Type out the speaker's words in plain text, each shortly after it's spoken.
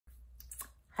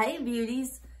Hey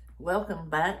beauties, welcome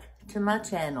back to my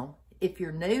channel. If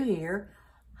you're new here,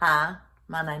 hi,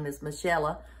 my name is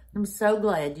Michela. I'm so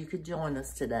glad you could join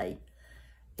us today.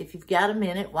 If you've got a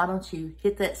minute, why don't you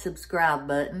hit that subscribe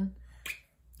button,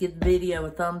 give the video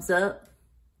a thumbs up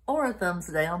or a thumbs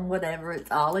down, whatever, it's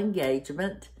all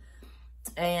engagement.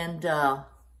 And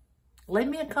leave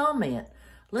me a comment.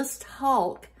 Let's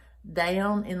talk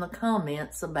down in the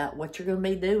comments about what you're going to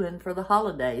be doing for the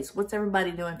holidays. What's everybody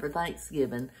doing for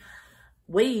Thanksgiving?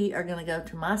 We are going to go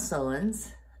to my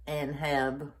son's and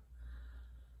have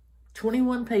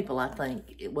 21 people, I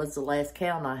think. It was the last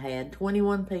count I had,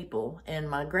 21 people. And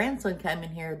my grandson came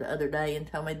in here the other day and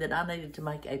told me that I needed to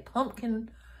make a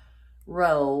pumpkin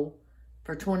roll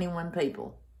for 21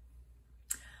 people.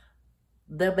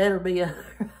 There better be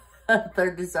other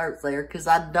desserts there, because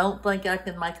I don't think I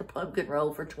can make a pumpkin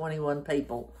roll for 21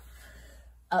 people.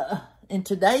 In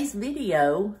today's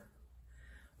video,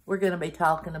 we're going to be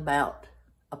talking about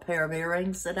a pair of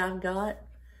earrings that I've got.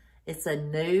 It's a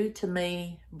new to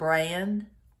me brand.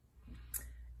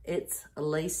 It's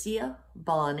Alicia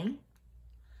Bonnie.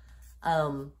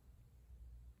 And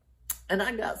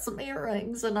I got some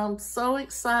earrings and I'm so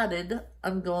excited.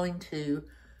 I'm going to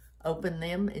open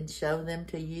them and show them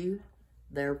to you.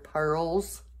 They're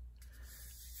pearls,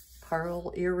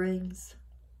 pearl earrings.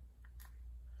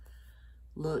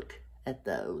 Look at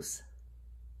those.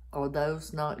 Are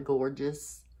those not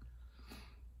gorgeous?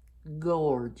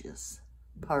 Gorgeous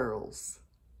pearls.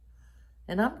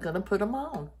 And I'm going to put them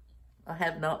on. I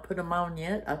have not put them on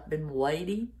yet. I've been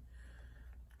waiting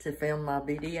to film my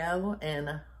video and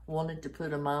I wanted to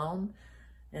put them on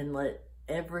and let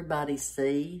everybody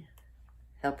see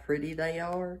how pretty they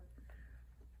are.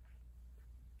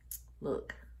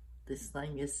 Look, this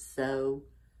thing is so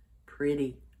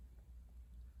pretty.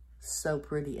 So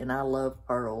pretty. And I love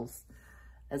pearls.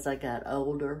 As I got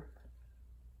older,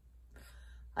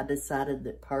 I decided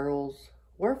that pearls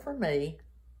were for me.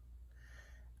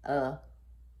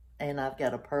 And I've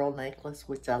got a pearl necklace,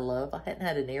 which I love. I hadn't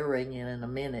had an earring in a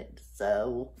minute.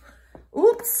 So,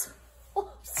 oops.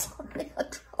 Oh, sorry, I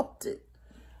dropped it.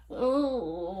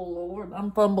 Oh, Lord.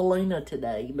 I'm Fumbleina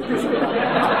today because I got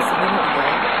my box a minute ago.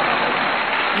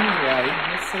 Anyway,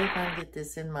 let's see if I can get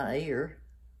this in my ear.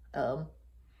 I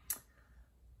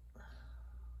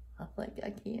think I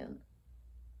can.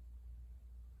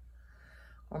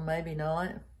 Or maybe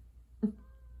not. I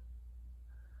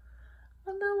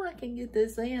know I can get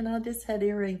this in. I just had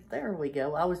earrings. There we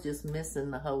go. I was just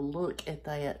missing the whole look at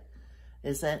that.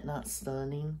 Is that not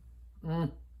stunning?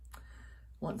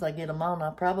 Once I get them on,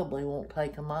 I probably won't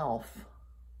take them off.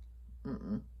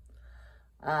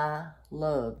 I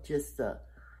love just the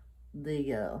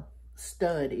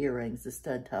stud earrings, the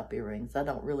stud top earrings. I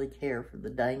don't really care for the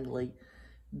dangly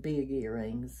big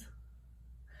earrings.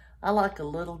 I like a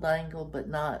little dangle, but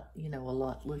not, you know, a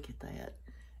lot. Look at that.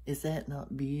 Is that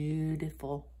not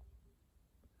beautiful?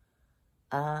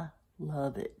 I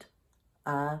love it.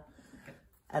 I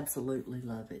absolutely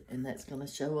love it. And that's going to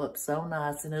show up so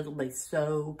nice, and it'll be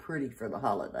so pretty for the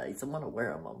holidays. I'm going to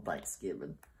wear them on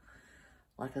Thanksgiving.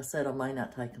 Like I said, I may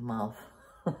not take them off.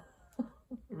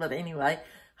 But anyway,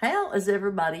 how is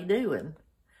everybody doing?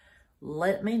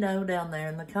 Let me know down there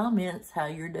in the comments how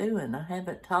you're doing. I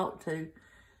haven't talked to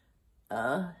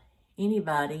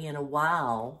anybody in a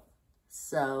while.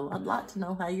 So I'd like to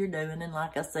know how you're doing. And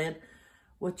like I said,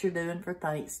 what you're doing for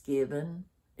Thanksgiving.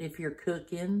 If you're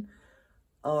cooking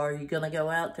or you're going to go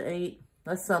out to eat.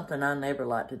 That's something I never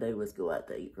like to do, is go out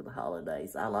to eat for the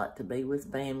holidays. I like to be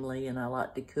with family and I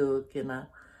like to cook and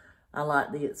I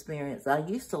like the experience. I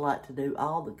used to like to do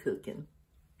all the cooking.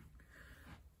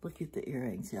 Look at the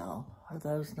earrings, y'all. Are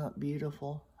those not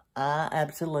beautiful? I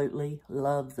absolutely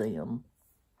love them.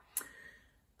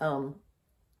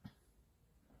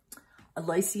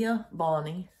 Alicia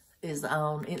Bonnie is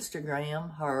on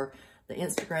Instagram. The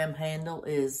Instagram handle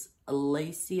is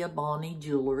Alicia Bonnie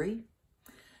Jewelry.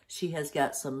 She has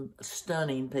got some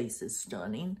stunning pieces,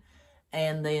 stunning.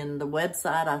 And then the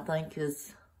website, I think,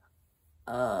 is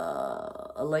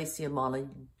Alicia Bonnie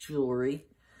Jewelry.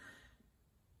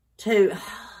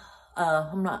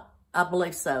 I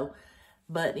believe so.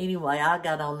 But anyway, I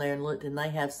got on there and looked, and they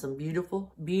have some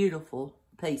beautiful, beautiful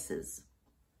pieces.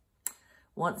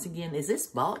 Once again, is this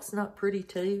box not pretty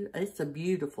too? It's a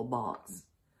beautiful box.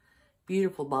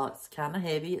 Beautiful box, kind of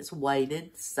heavy. It's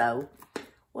weighted. So,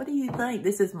 what do you think?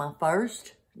 This is my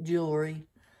first jewelry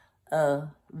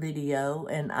video,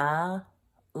 and I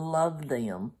love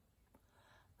them.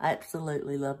 I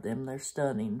absolutely love them. They're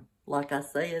stunning. Like I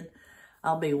said,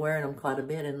 I'll be wearing them quite a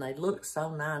bit, and they look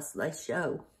so nice. They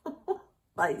show.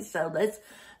 They show. That's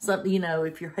something, you know,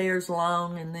 if your hair's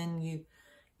long and then you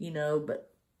you know,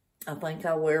 but I think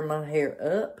I'll wear my hair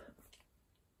up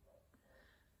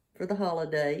for the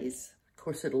holidays. Of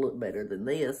course, it'll look better than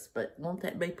this, but won't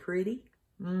that be pretty?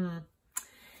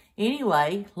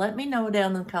 Anyway, let me know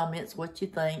down in the comments what you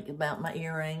think about my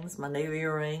earrings, my new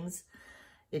earrings.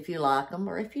 If you like them,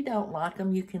 or if you don't like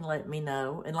them, you can let me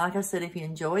know. And like I said, if you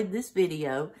enjoyed this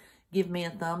video, give me a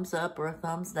thumbs up or a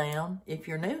thumbs down. If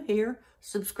you're new here,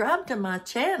 subscribe to my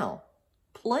channel.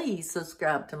 Please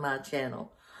subscribe to my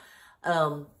channel.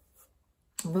 I'm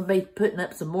going to be putting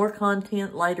up some more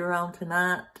content later on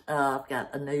tonight. I've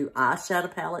got a new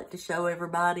eyeshadow palette to show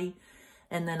everybody.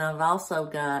 And then I've also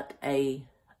got a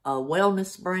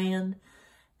wellness brand,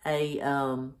 a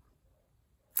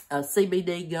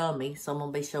CBD gummy. So I'm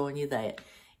going to be showing you that.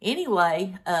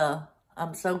 Anyway,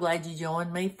 I'm so glad you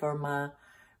joined me for my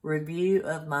review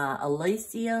of my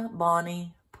Alicia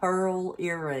Bonnie pearl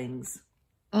earrings.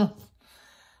 I'm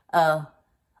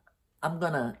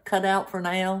going to cut out for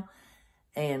now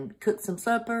and cook some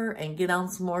supper and get on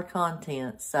some more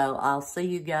content. So I'll see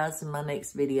you guys in my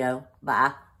next video.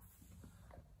 Bye.